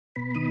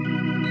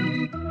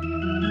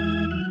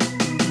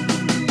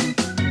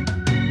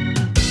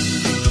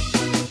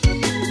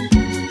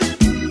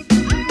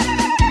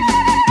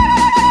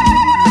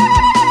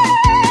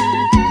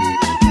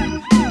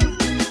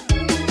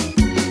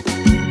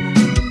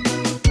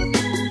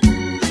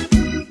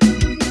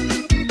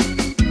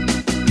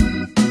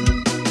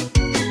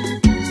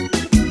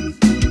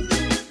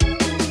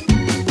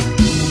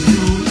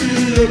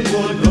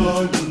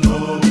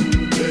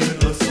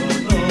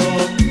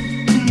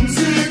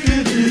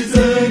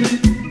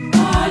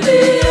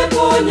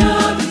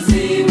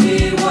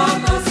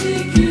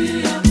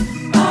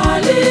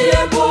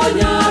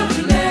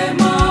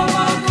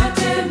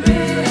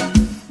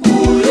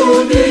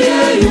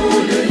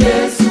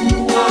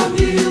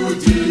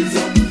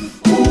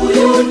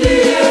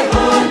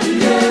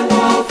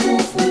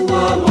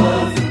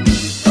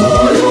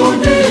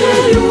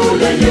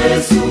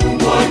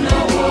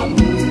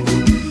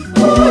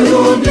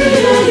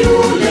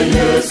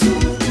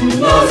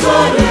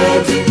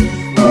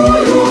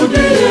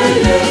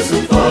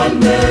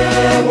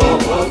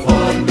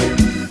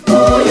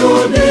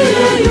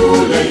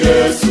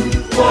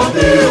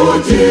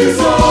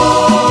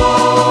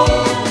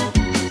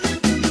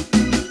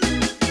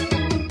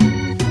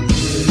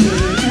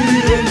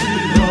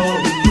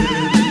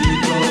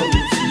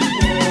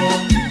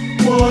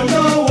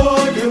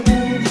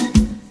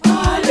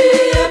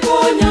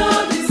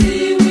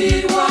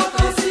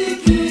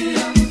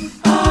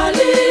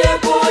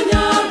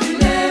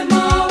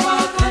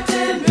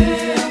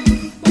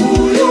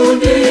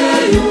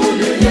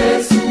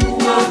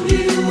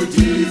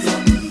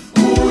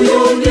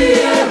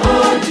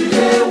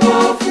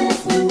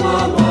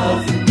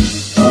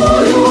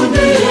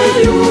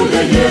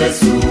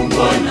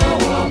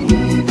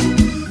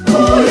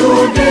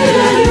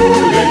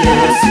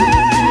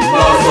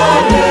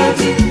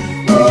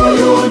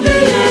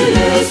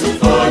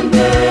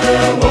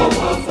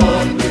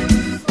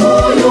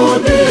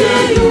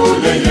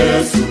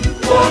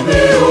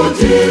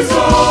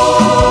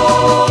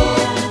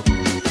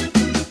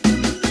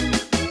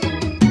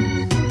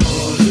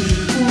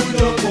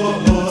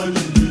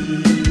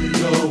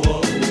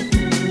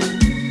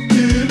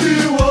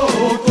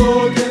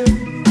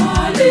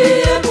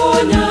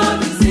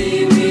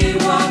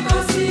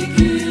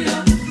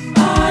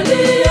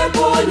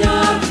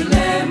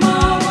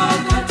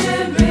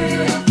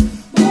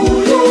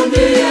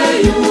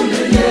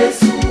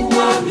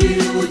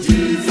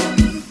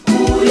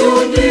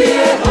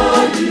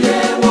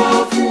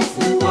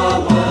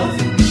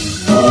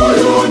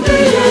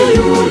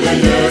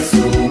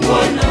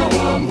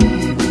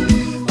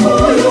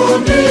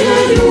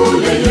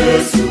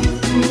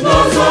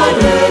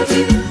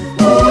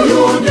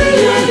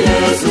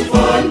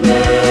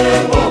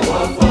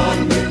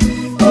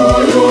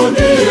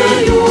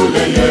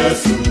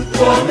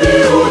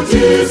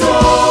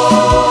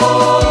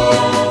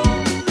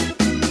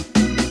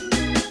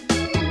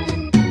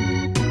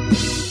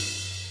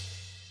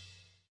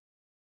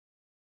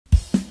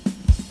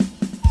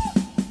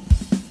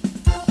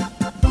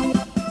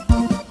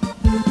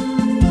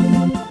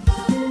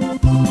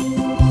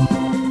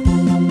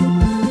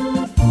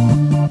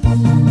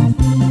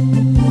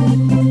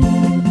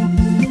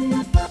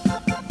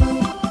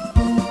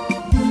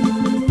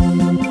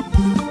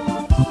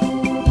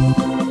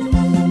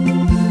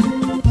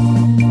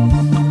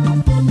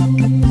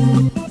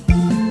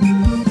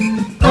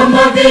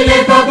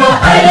vile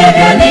Baba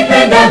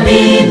alivyonipenda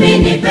mimi,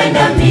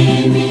 nipenda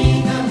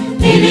mimi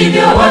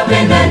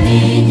nilivyowapenda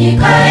ninyi,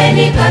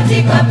 kaeni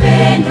katika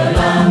pendo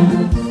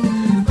langu.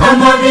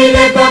 Kama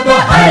vile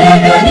Baba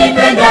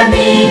alivyonipenda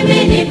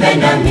mimi,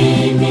 nipenda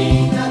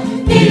mimi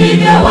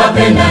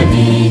nilivyowapenda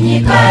ninyi,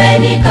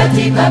 kaeni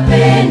katika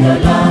pendo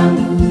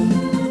langu.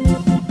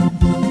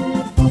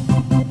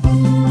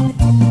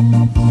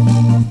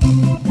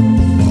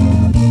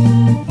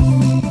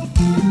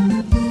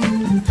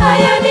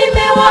 Haya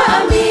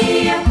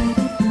nimewaambia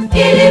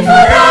ili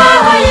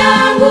furaha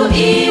yangu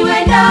iwe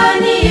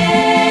ndani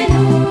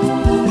yenu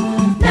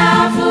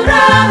na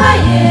furaha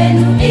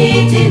yenu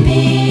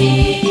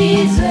itimizwe.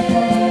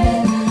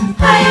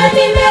 Haya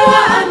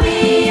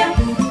nimewaambia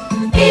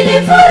ili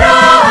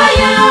furaha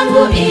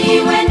yangu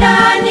iwe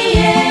ndani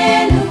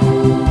yenu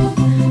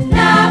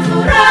na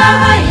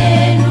furaha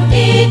yenu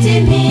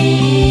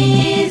itimizwe.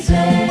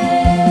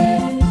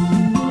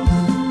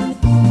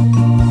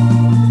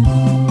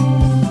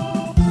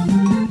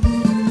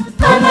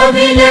 Kama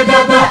vile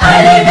Baba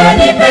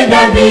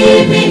alivyonipenda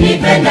mimi,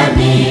 nipenda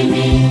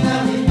mimi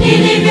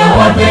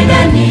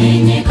nilivyowapenda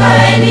ninyi,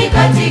 kaeni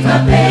katika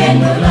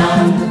pendo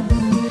langu.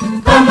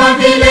 Kama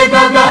vile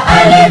Baba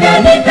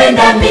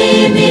alivyonipenda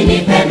mimi,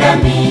 nipenda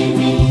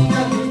mimi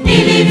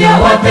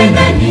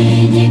nilivyowapenda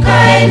ninyi,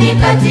 kaeni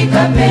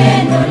katika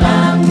pendo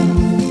langu.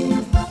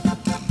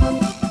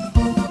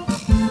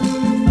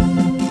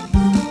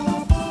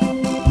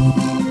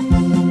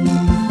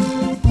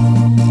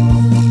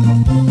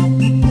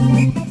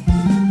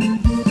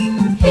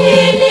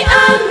 Hii ni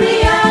amri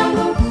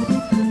yangu,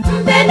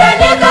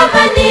 mpendane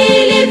kama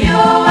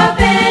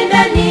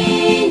nilivyowapenda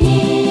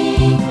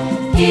ninyi.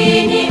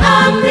 hii ni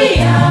amri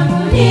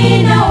yangu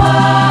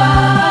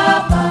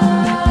ninawapa.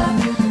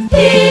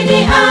 Hii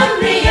ni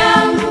amri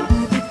yangu,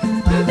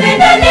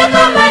 mpendane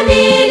kama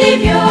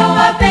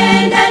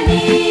nilivyowapenda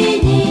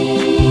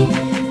ninyi.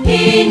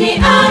 Hii ni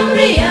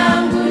amri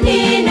yangu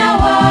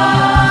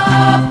ninawapa.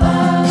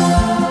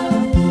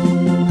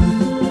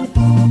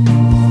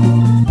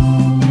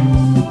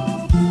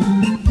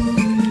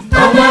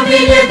 Kama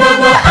vile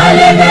Baba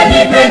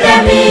alivyonipenda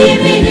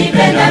mimi,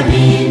 nipenda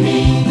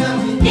mimi,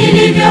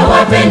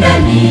 nilivyowapenda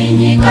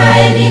ninyi,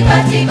 kaeni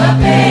katika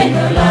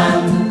pendo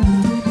langu.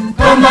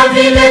 Kama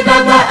vile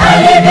Baba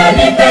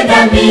alivyonipenda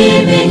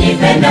mimi,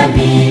 nipenda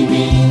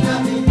mimi,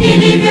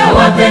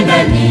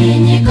 nilivyowapenda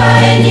ninyi,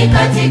 kaeni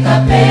katika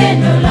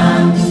pendo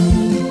langu.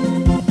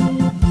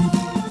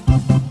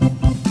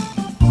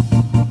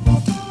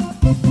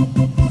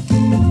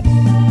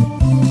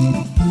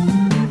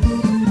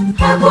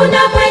 Hakuna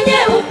mwenye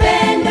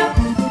upendo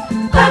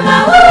kama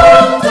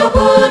huu, mtu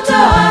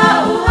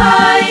kutoa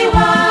uhai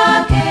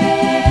wake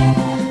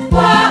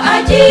kwa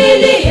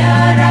ajili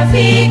ya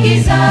rafiki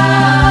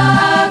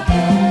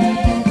zake.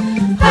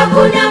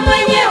 Hakuna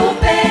mwenye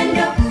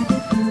upendo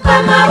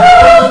kama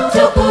huu,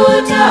 mtu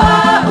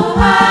kutoa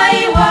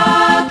uhai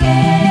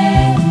wake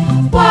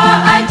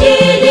kwa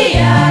ajili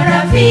ya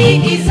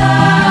rafiki zake.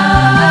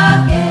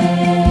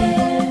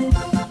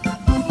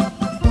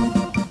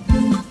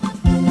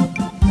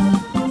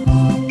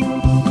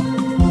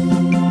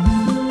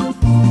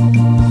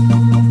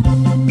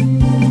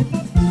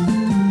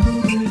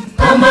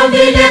 Kama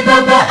vile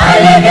Baba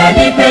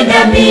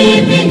alivyonipenda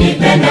mimi,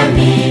 nipenda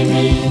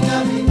mimi,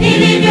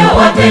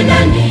 nilivyowapenda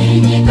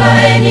ninyi,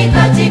 kaeni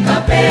katika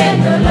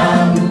pendo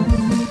langu.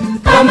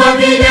 Kama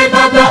vile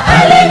Baba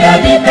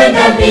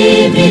alivyonipenda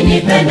mimi,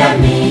 nipenda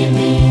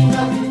mimi,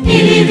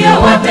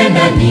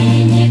 nilivyowapenda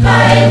ninyi,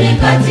 kaeni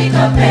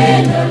katika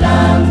pendo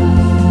langu.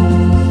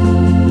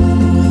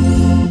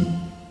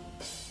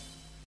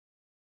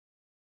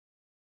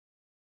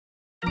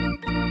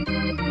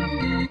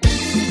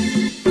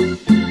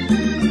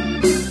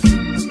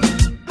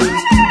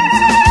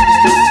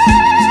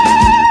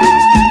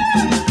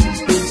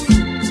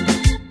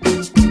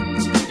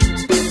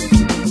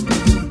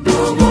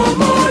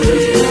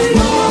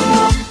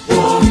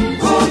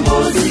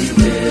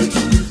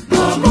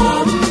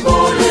 Mama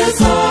mpole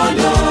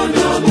sana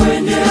na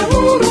mwenye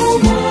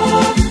huruma,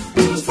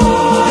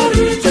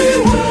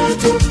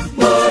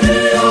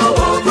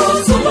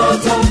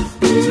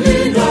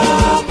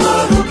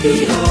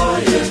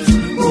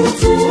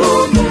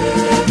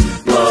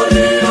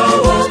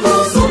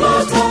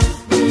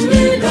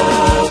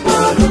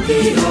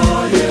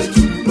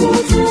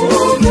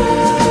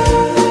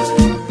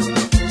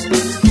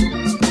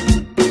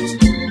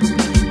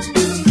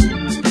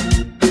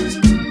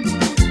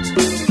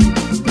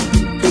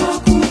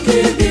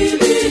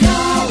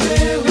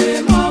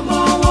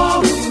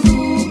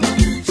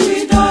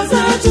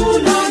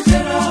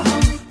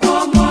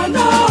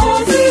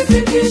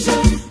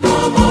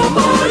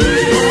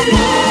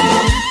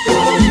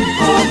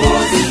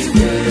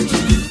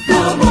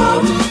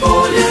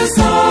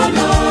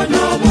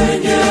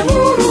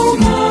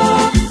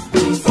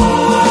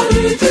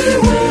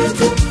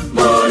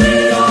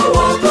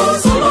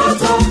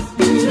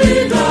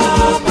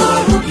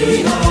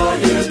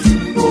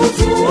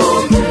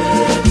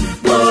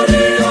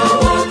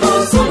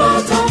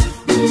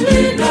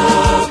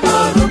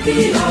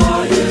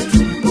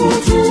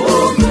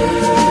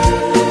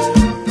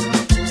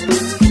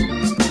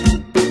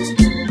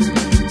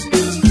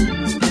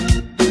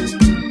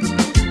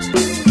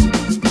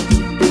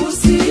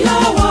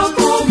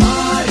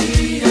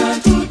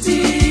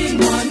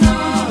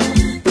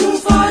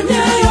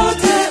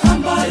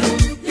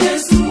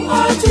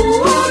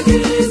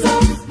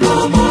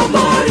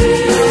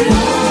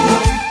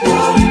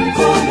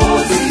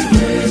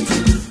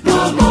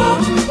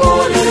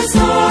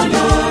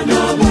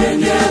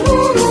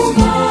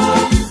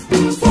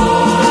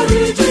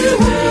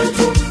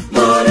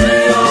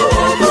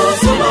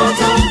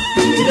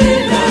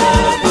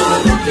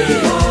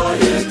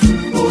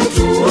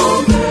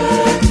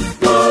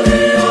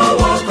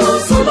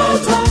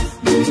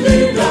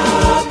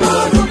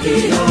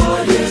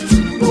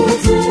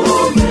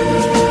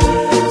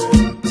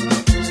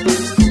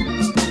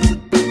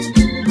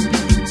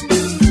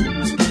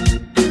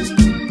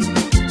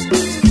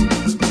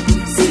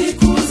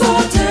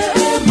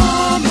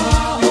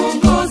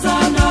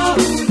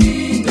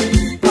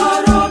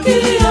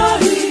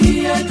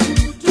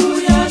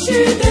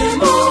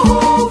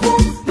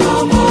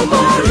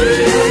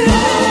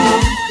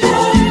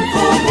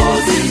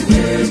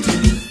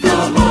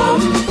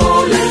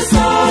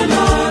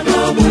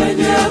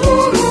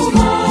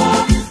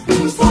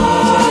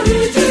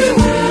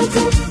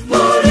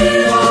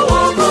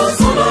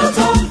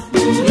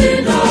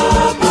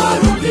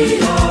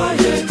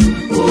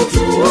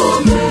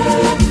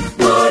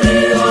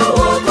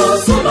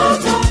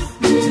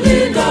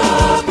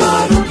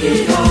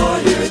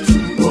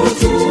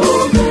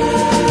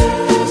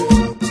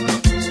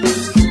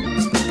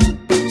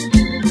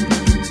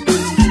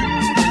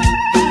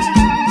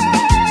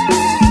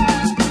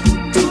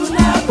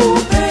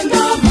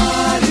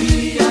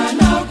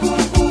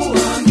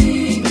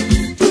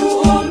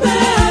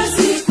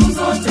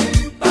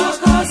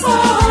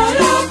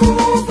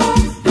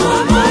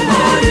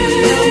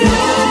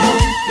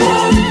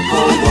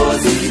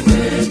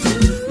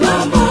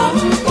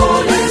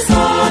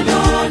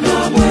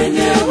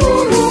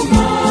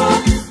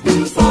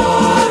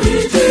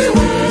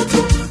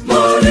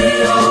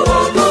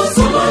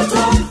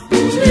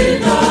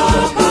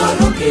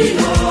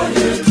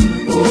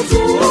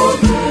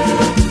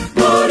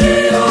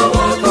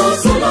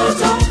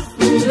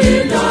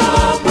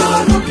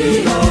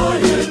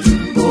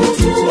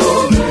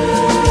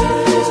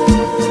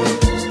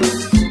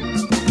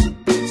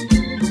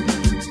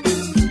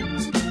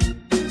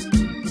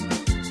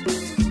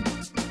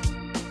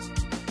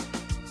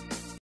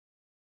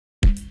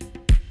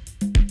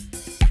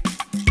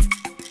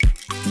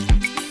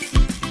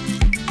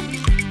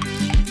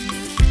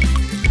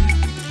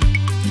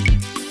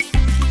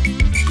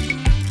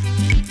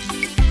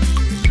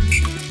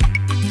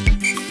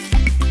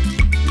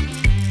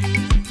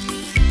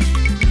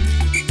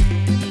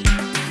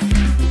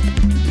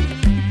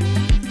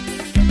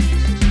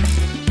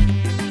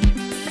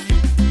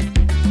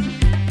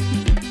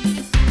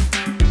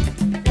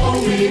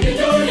 wawili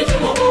njoni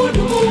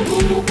tumwabudu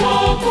Mungu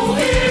kwa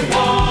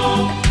kuimba.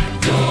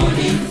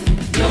 Njoni,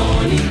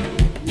 njoni,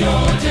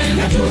 nyote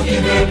na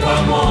tuimbe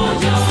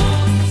pamoja.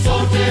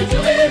 Sote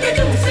tuimbe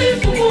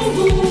tumsifu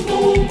Mungu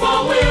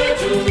Muumba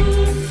wetu.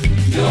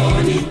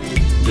 Njoni,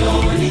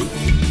 njoni,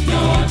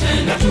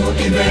 nyote na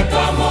tuimbe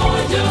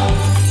pamoja.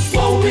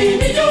 Wawili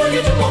njoni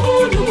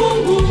tumwabudu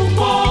Mungu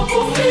kwa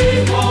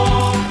kuimba.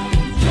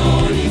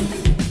 Njoni,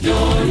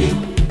 njoni,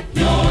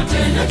 nyote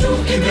na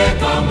tuimbe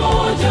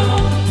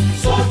pamoja.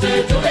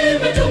 Sote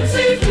tuimbe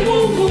tumsifu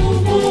Mungu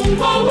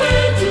Muumba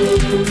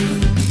wetu.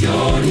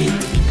 Njoni,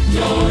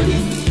 njoni,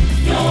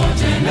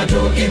 nyote na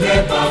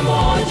tuimbe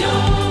pamoja.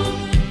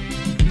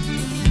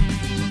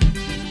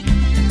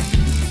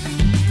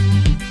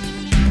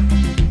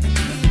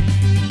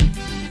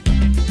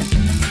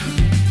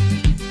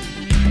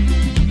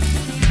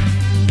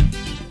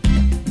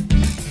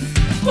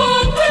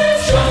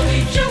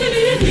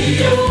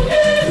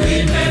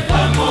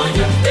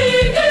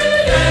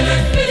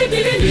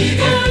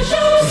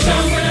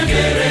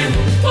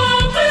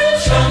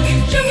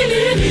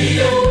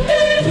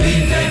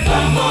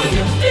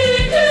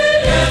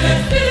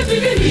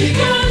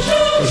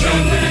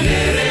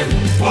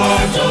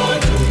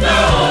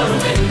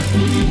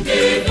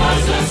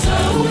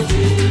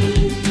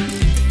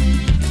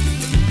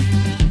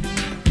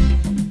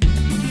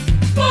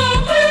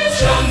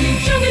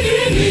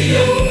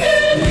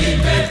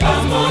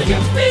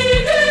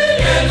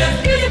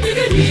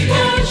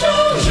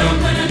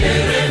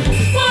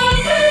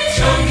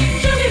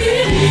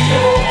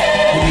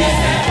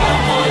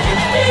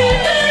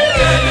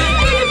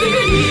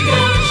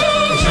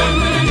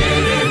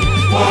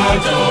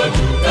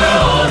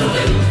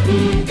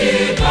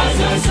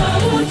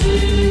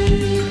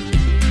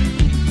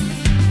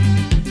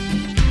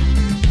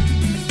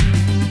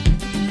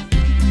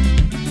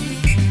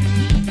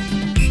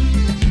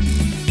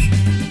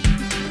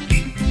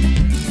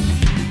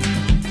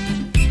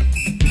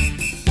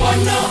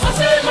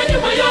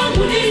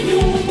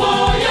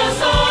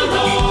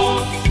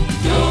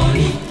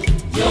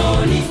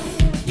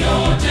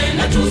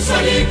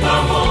 Tusali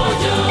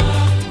pamoja,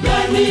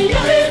 ndani ya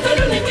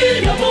hekalu ni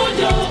kila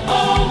moja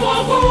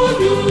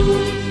amwabudu.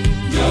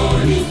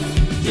 Njoni,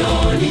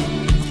 njoni,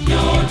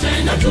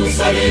 nyote na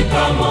tusali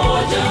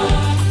pamoja.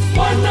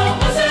 Bwana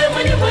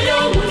asema nyumba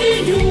yangu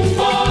ni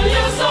nyumba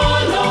ya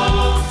sala.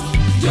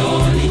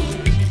 Njoni,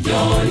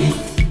 njoni,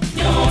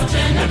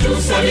 nyote na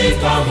tusali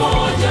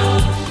pamoja.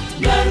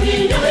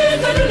 Ndani ya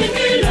hekalu ni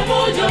kila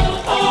moja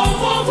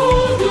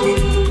amwabudu.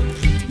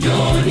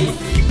 Njoni,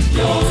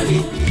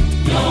 njoni,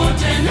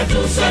 nyote na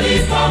tusali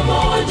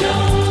pamoja.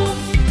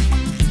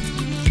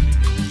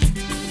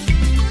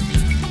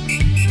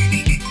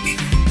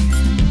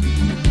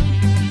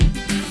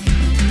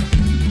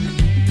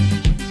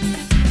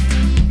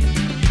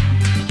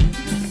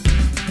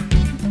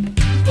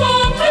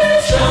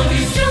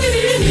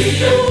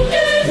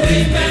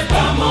 Tuimbe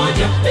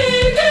pamoja,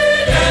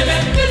 pigelele,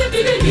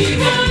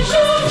 piga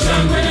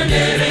shangwe na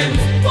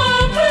nderemo.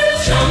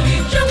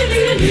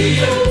 Shangilieni,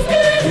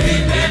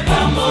 tuimbe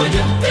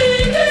pamoja,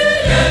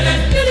 pigelele,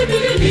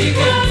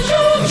 piga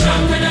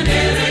shangwe na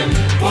nderemo.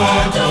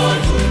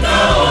 Watoto na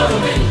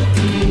wanaume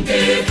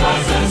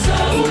mkipaza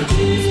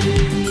sauti.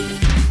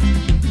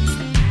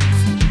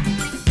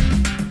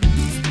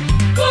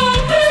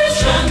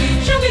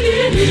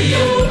 Shangilieni,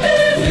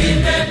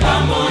 tuimbe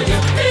pamoja,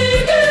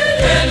 piga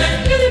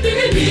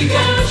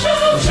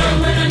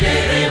shangwe na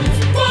nderemo.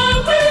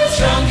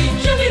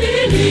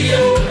 Shangilieni,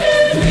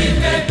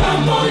 tuimbe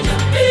pamoja,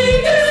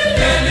 piga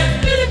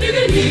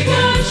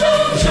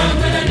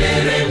shangwe na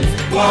nderemo.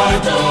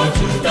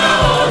 Watoto na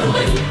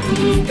wanaume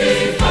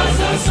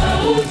mkipaza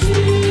sauti.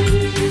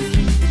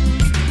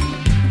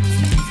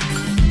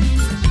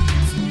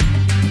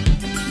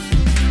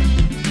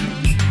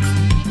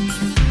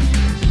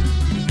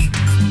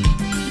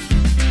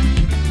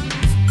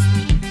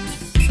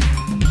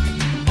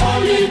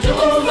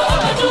 Alituumba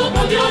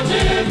akatupa vyote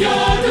vya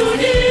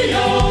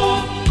dunia.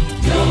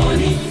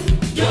 Njoni,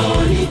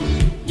 njoni,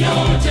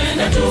 nyote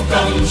na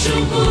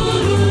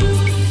tukamshukuru.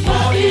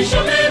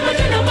 Maisha mema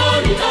tena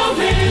mali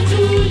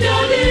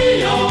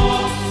ametujalia.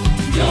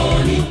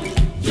 Njoni,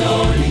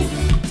 njoni,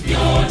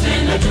 nyote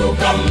na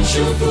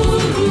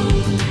tukamshukuru.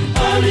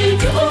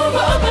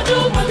 Alituumba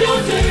akatupa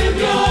vyote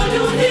vya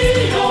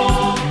dunia.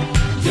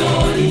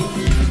 Njoni,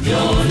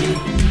 njoni,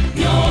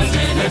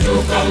 nyote na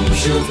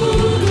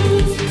tukamshukuru.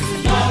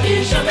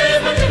 Maisha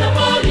mema tena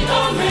mali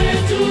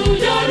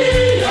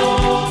ametujalia.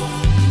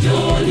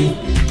 Njoni,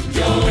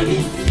 njoni,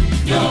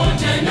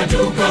 nyote na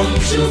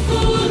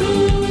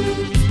tukamshukuru.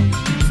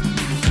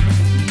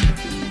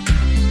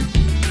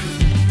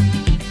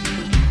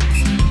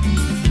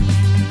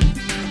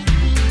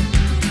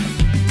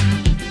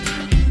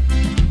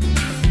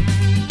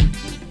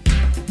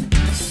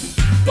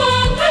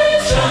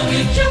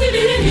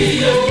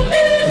 Shangilieni,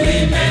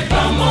 tuimbe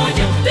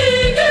pamoja,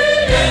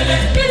 pigelele,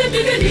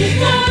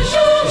 piga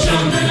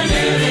shangwe na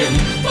nderemo.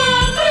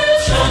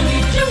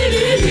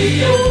 Shangilieni,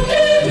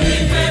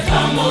 tuimbe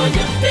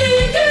pamoja,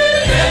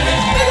 pigelele,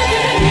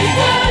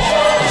 piga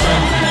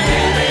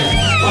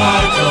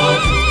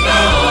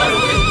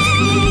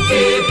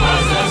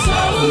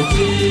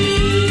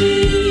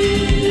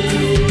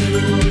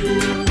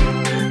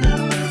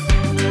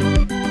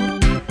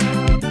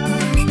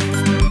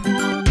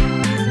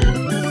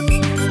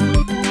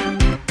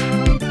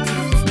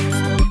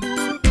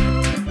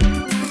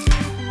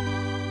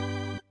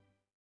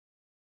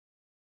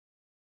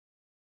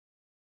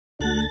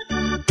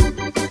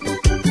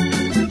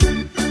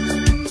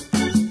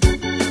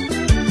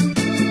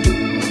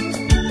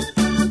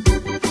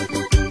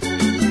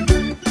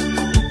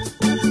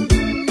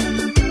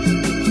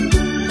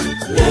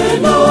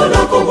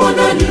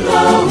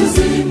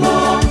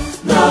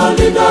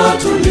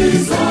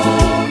linatuliza.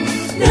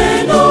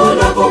 Neno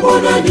lako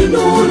Bwana ni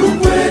nuru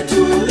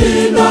kwetu,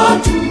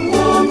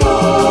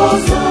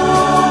 linatuongoza,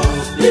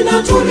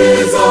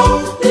 linatuliza,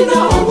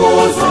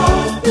 linaongoza,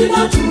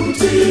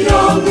 linatutia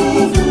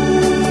nguvu.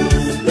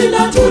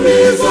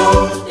 Linatuliza,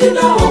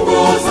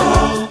 linaongoza,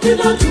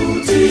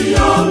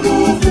 linatutia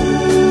nguvu.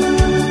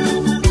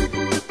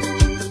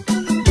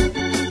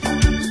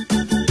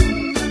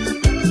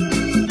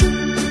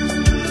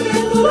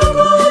 Neno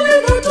lako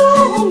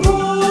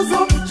linatuongoza,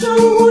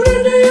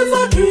 shughuli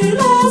za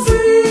kila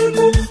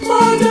siku.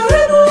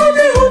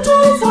 Majaribuni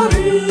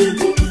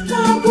hutufariji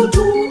na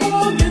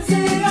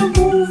kutuongezea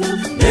nguvu.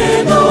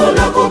 Neno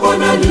lako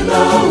Bwana ni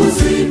la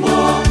uzima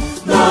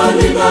na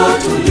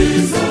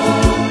linatuliza.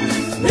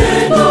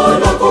 Neno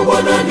lako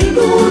Bwana ni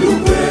nuru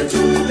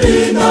kwetu,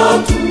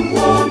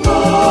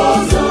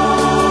 linatuongoza,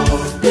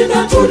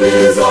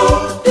 linatuliza,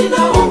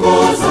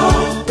 linaongoza,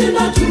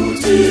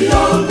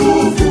 linatutia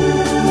nguvu.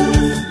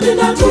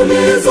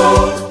 Linatuliza,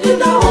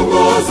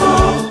 linaongoza,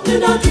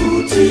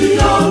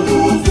 linatutia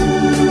nguvu.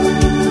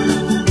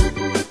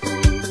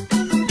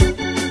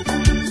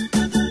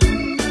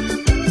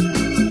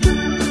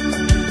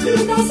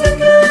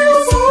 Linasikia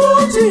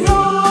sauti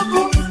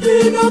yako,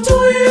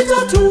 linatuita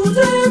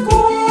tuje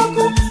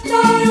kwako.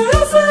 Nayo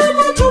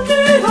yasema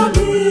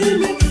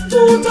tukiamini,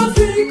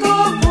 tutafika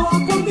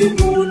kwako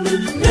mbinguni.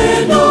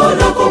 Neno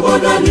lako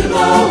Bwana ni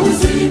la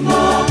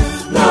uzima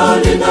na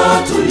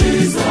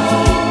linatuliza.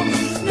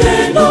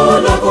 Neno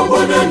lako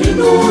Bwana ni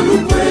nuru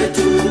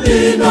kwetu,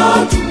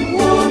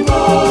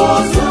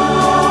 linatuongoza,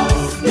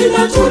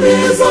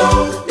 linatuliza,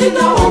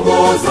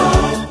 linaongoza,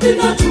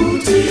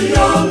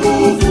 linatutia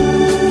nguvu.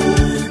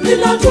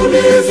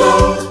 Linatuliza,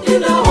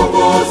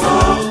 linaongoza,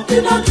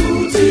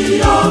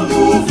 linatutia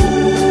nguvu.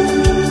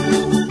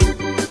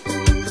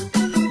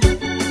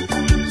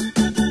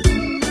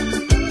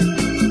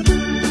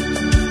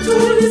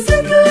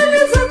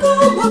 Tulisikilize kwa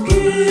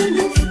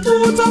makini,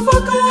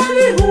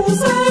 tutafakari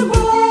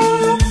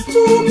usemayo.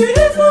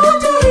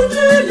 Tukiifuata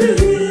Injili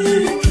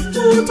hii,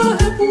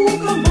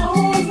 tutaepuka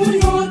maovu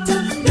yote.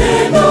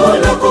 Neno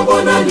lako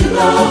Bwana ni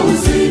la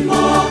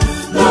uzima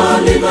na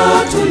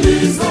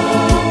linatuliza.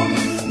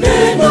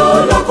 Neno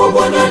lako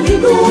Bwana ni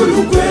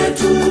nuru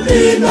kwetu,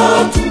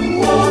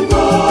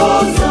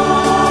 linatuongoza,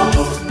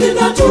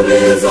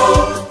 linatuliza,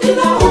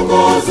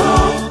 linaongoza,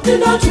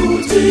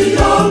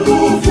 linatutia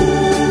nguvu.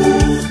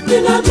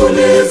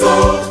 Linatuliza,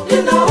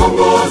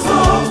 linaongoza,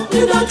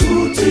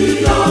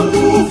 linatutia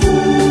nguvu.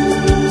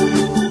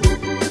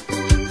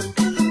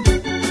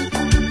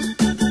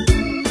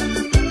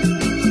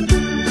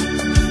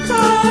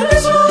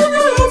 Tayarisha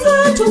nyoyo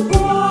zetu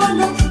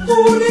Bwana,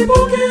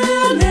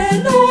 kulipokea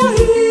neno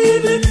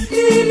hili,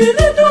 ili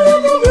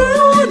lidumu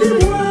mioyoni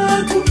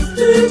mwetu,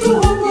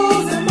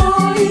 lituongoze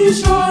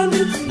maishani.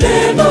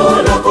 Neno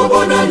lako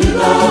Bwana ni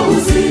la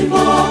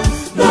uzima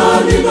na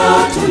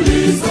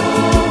linatuliza.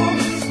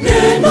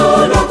 Neno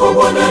lako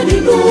Bwana ni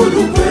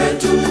nuru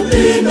kwetu,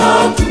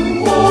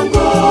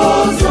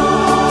 linatuongoza,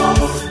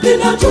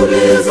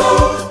 linatuliza,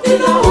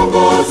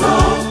 linaongoza,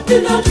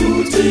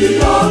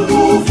 linatutia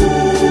nguvu.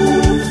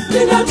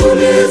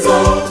 Linatuliza,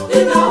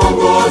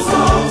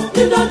 linaongoza,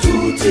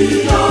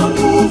 linatutia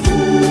nguvu.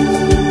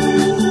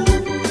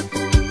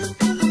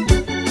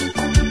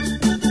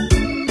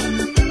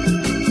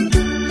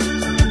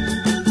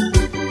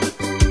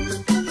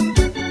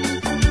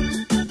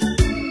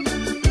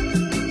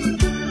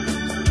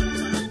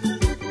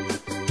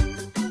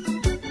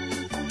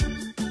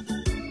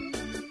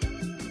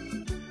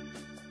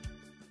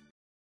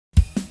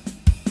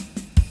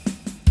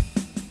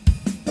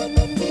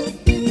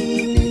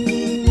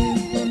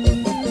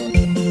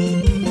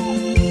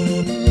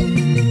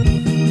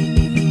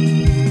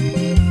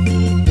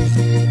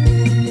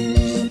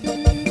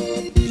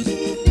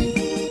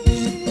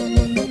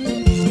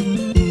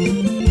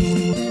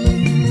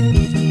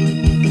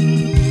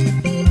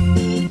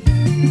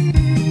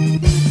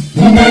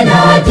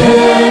 Mema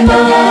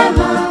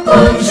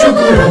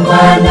kumshukuru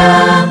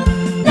Bwana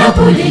na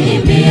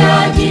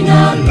kuliimbia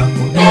jina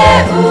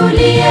lako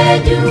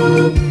uliye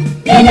juu.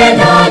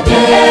 Neno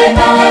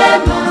jema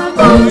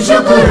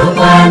kumshukuru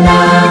Bwana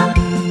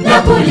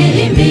na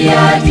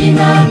kuliimbia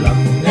jina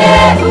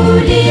lako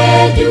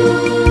uliye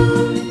juu.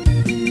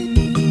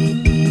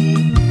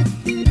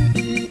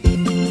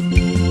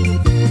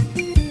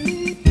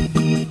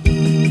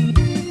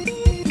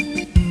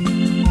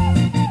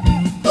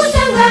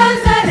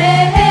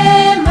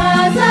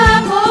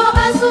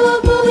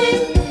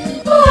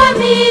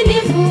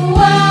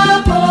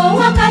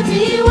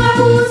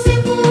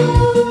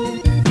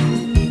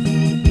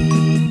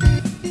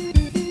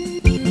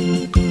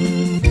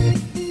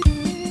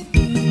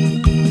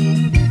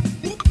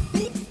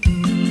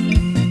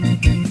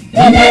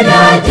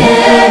 Neno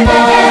jema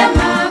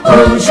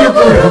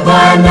kumshukuru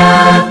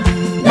Bwana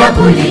na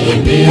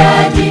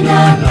kuliimbia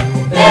jina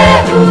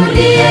lako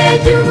uliye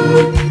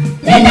juu.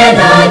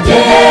 Neno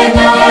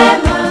jema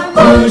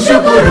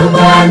kumshukuru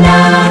Bwana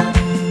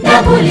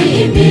na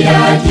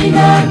kuliimbia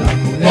jina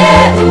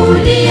lako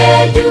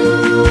uliye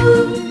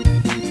juu.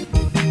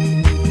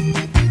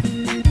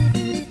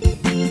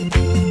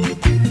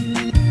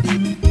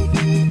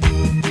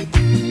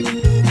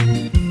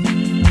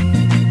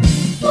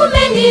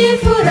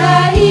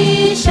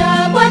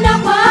 Unifurahisha Bwana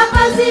kwa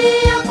kazi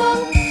yako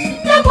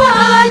na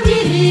kwa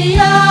ajili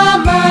ya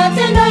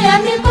matendo ya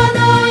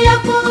mikono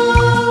yako.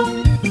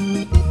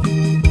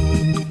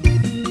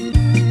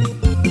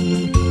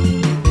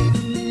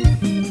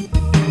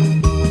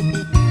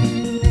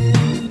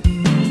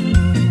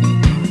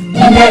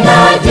 Neno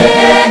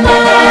jema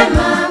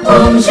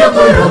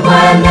kumshukuru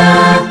Bwana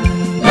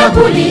na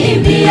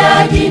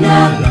kuliimbia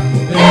jina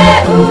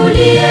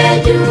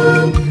uliye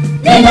juu.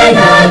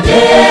 Neno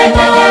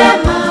jema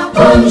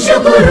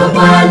kumshukuru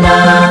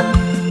Bwana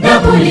na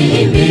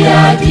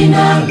kuliimbia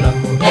jina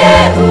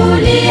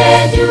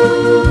uliye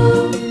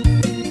juu.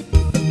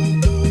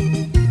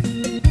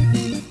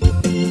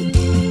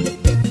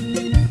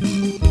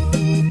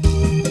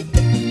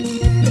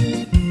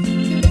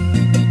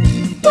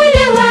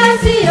 Wale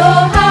wasio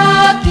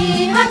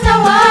haki hata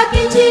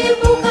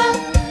wakichipuka,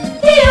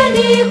 hiyo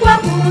ni kwa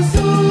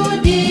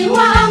kusudi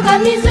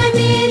waangamizwe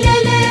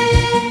milele.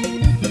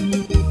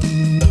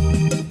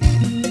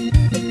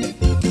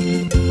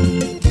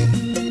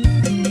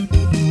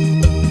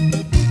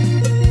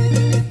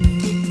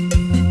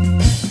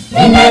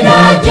 Neno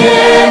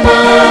jema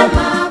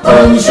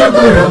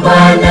kumshukuru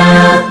Bwana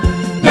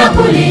na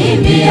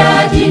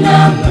kuliimbia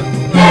jina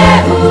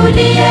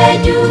uliye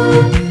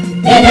juu.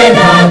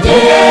 Neno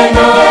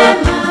jema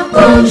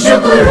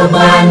kumshukuru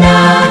Bwana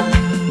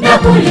na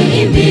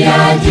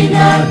kuliimbia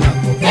jina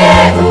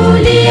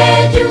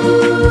uliye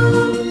juu.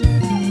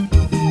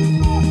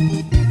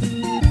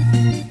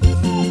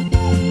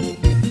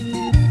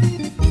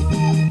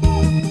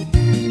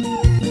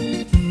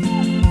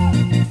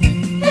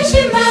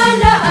 Heshima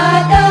na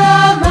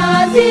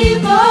adama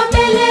ziko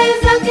mbele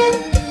zake,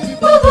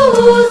 nguvu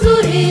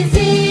uzuri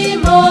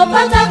zimo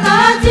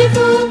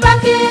patakatifu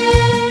pake.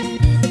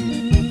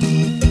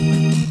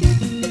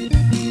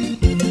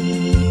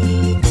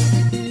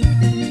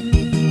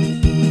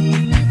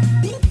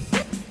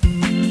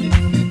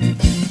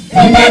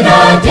 Neno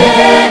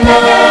jema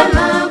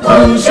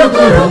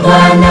kumshukuru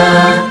Bwana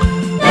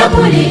na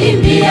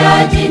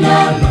kuliimbia jina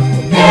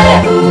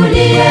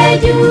uliye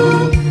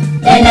juu.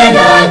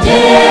 Neno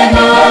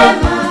jema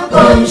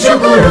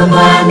kumshukuru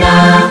Bwana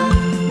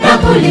na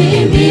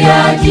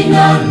kuliimbia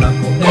jina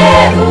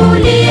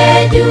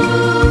uliye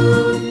juu.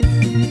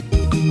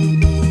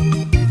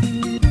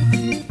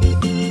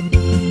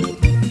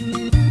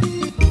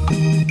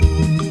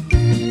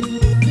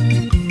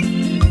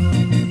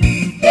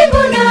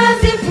 Mbingu na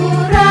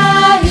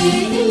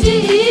zifurahi, nchi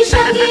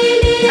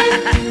ishangilie,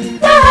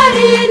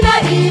 bahari na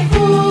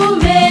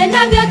ivume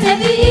na vyote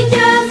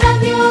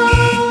viijazavyo.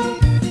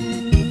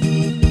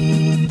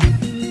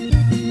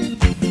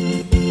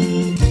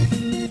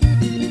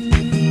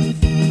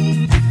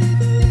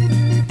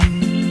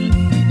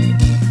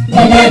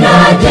 Neno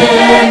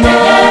jema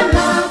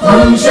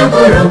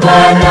kumshukuru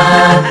Bwana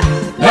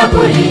na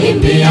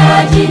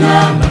kuliimbia jina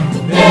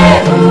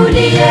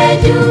uliye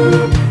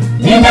juu.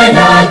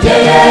 Neno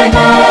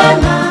jema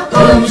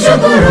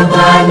kumshukuru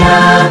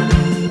Bwana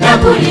na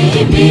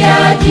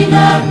kuliimbia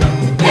jina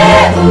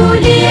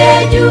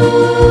uliye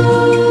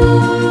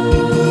juu.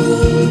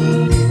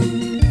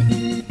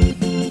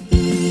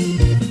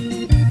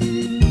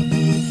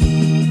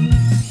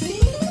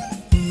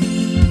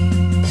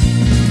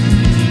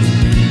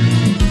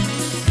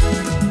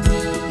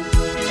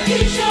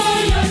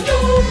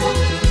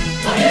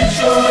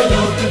 Maisha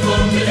ya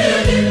kifamilia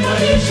ni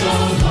maisha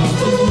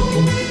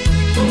magumu.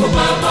 Mungu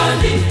Baba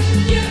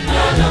ndiye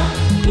ana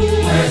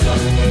uwezo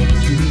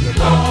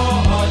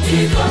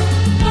katika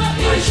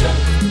maisha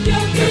ya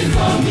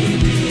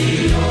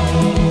kifamilia.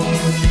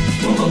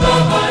 Mungu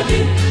Baba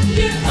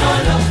ndiye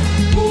ana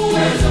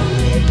uwezo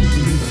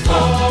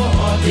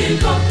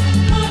katika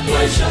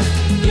maisha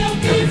ya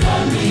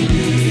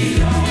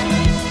kifamilia.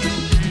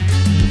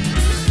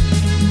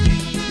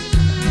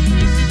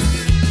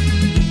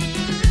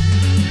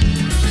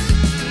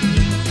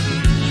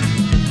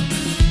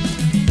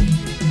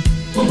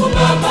 Mungu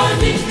Baba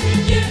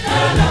ndiye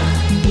ana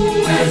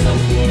uwezo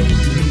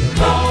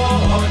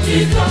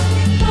katika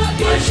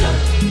maisha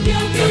ya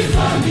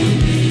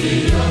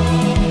kifamilia.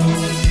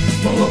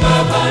 Mungu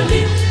Baba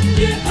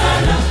ndiye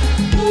ana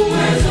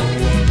uwezo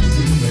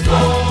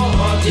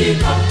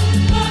katika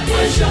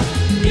maisha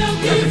ya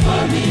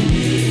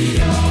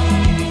kifamilia.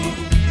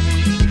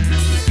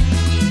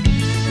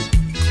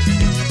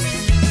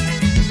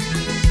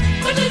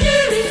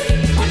 Matajiri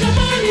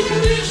watamani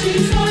kuishi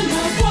sana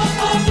kwa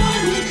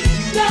amani,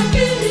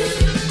 lakini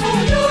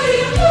hawajui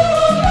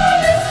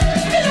umbali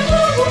bila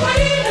Mungu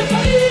haina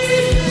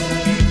faida.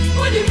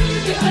 Kwani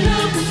mke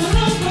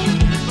anakutoroka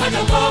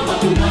hata kama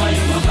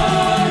unayo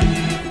magari.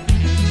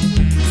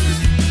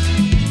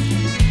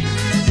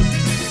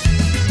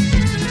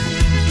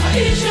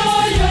 Maisha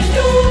ya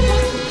nyumba,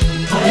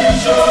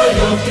 maisha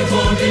ya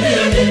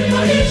kifamilia ni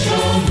maisha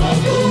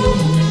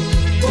magumu.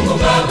 Mungu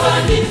Baba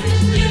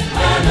ndiye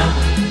ana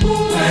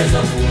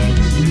uwezo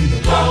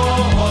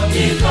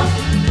katika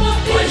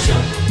maisha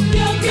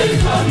ya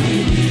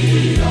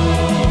kifamilia.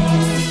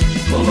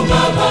 Mungu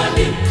Baba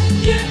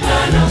ndiye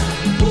ana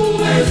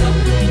uwezo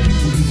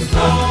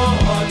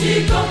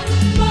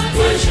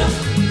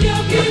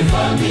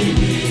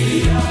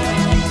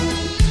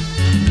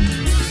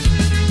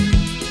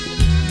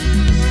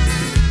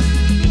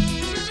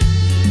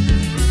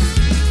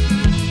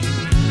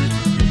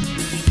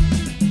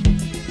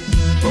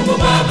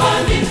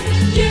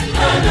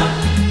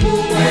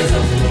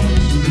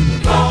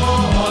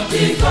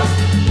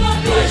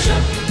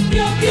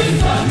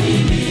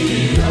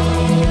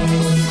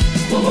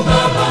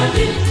Baba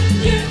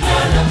ndiye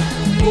ana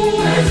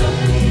uwezo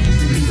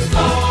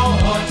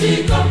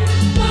katika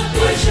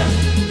maisha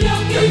ya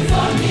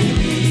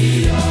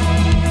kifamilia.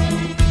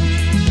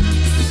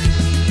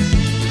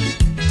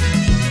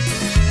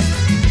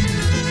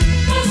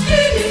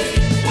 Maskini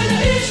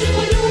wanaishi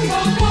kwa nyumba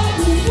kwa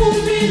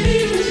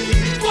uvumilivu,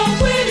 kwa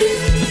kweli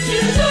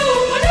shida zao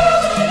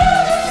wadogo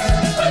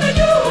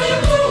wanajua ya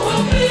kuwa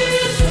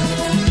Kristo,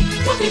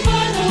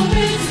 wakifanya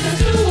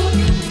wamezitatua,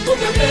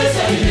 kumbe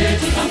pesa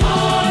ileti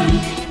amani.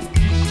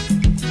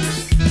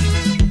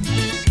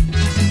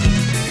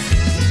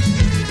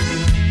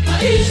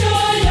 Maisha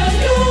ya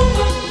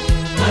nyumba,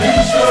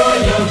 maisha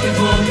ya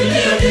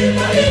kifamilia ni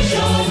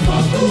maisha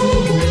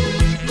magumu.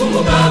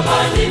 Mungu Baba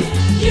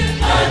ndiye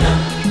ana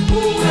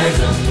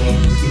uwezo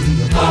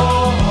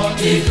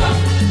katika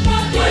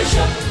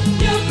maisha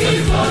ya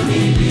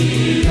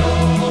kifamilia.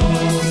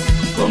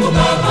 Mungu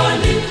Baba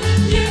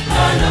ndiye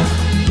ana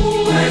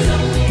uwezo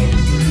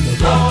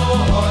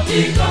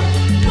katika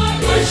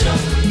maisha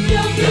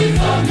ya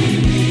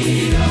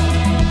kifamilia.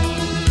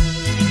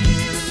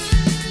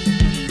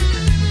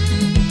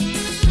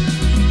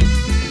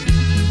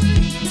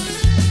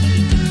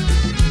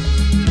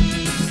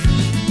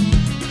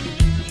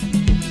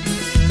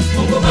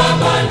 Mungu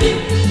Baba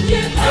ndiye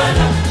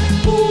ana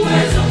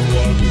uwezo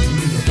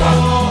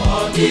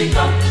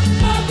katika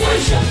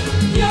maisha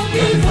ya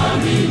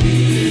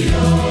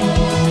kifamilia.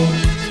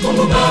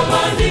 Mungu Baba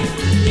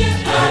ndiye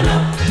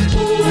ana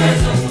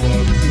uwezo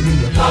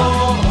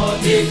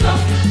katika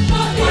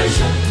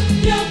maisha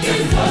ya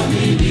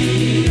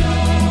kifamilia.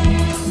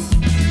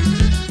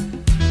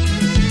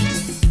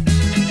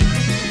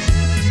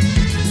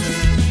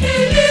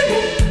 Elimu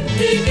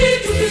ni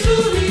kitu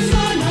kizuri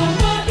sana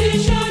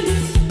maishani,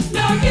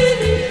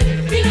 lakini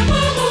ina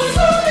mambo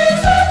mazuri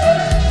sana.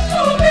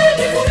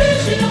 Hawapendi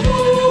kuishi na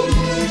Mungu.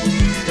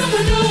 Kama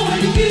ndoa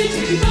ni kitu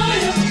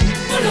kibaya,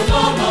 mbona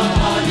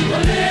mama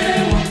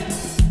aliolewa?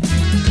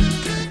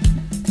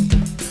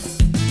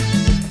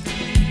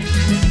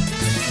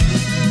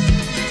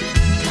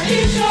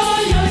 Maisha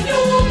ya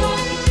nyumba,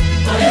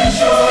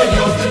 maisha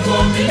ya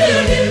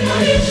kifamilia ni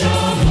maisha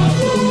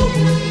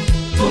magumu.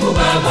 Mungu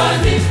Baba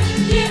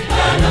ndiye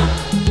ana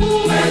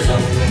uwezo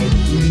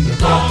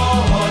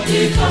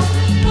katika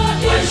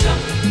maisha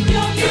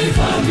ya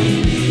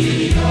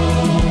kifamilia.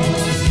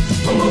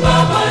 Mungu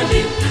Baba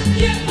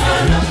ndiye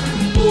ana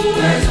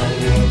uwezo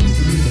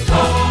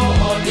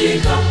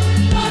katika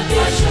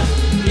maisha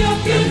ya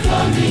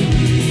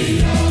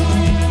kifamilia.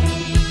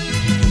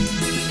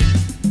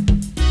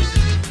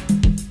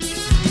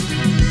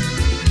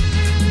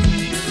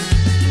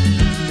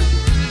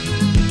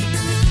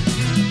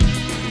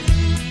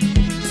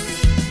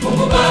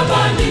 Mungu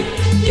Baba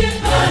ndiye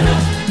ana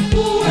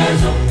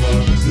uwezo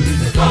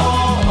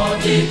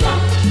katika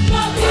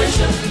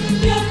maisha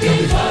ya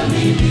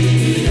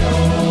kifamilia.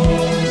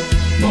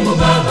 Mungu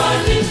Baba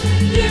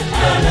ndiye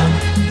ana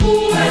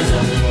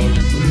uwezo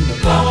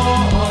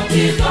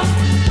katika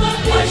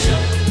maisha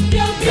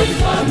ya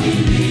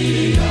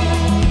kifamilia.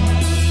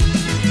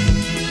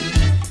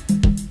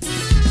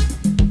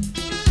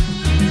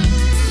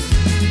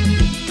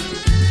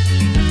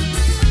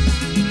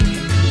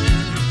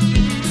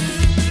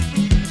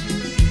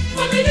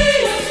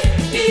 Familia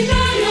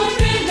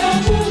inayopenda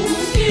Mungu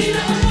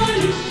ina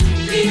amani,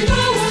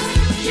 ingawa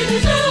shida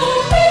zao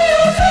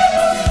pia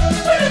sana.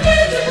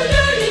 Wanapenda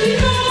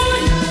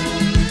kujadiliana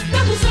na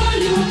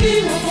kusali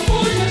wakiwa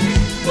pamoja.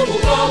 Mungu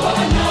Baba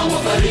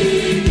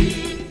anawabariki.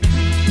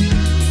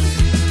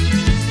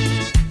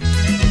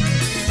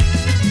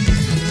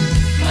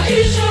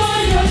 Maisha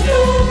ya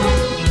nyumba,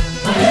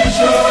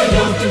 maisha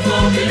ya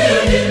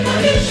kifamilia ni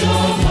maisha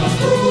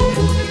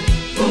magumu.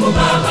 Mungu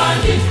Baba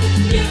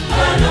ndiye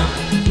ana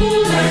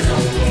uwezo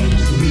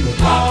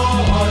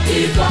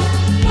katika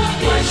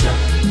maisha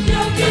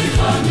ya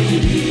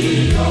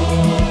kifamilia.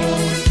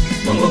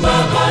 Mungu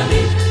Baba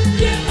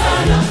ndiye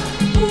ana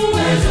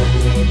uwezo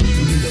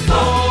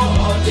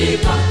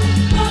katika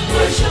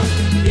maisha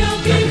ya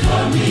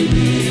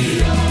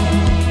kifamilia.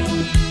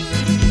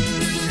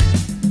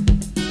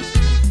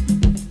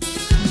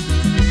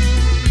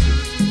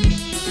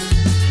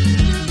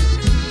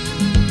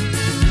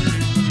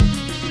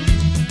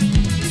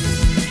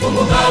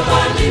 Mungu Baba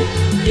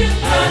ndiye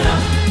ana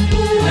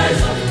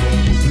uwezo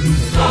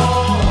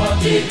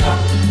katika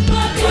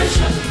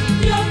maisha